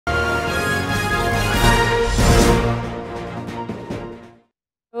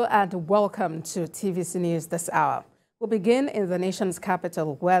Hello and welcome to TVC News this hour. We'll begin in the nation's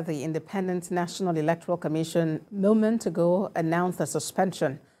capital, where the Independent National Electoral Commission moments ago announced the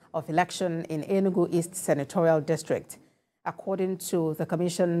suspension of election in Enugu East Senatorial District. According to the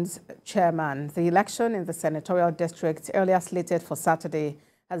Commission's chairman, the election in the Senatorial District, earlier slated for Saturday,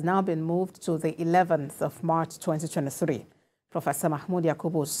 has now been moved to the 11th of March 2023. Professor Mahmoud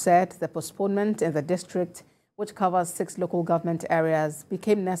Yakubu said the postponement in the district, which covers 6 local government areas,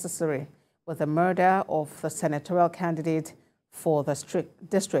 became necessary with the murder of the senatorial candidate for the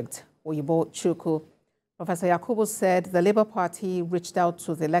district, Oyibo Chukwu. Professor Yakubu said the Labour Party reached out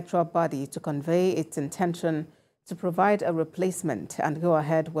to the electoral body to convey its intention to provide a replacement and go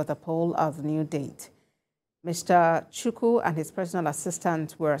ahead with the poll at the new date. Mr. Chukwu and his personal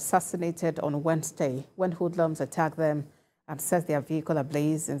assistant were assassinated on Wednesday when hoodlums attacked them and set their vehicle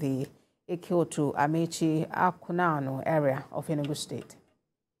ablaze in the Ikio to Amechi Akunano area of Enugu State.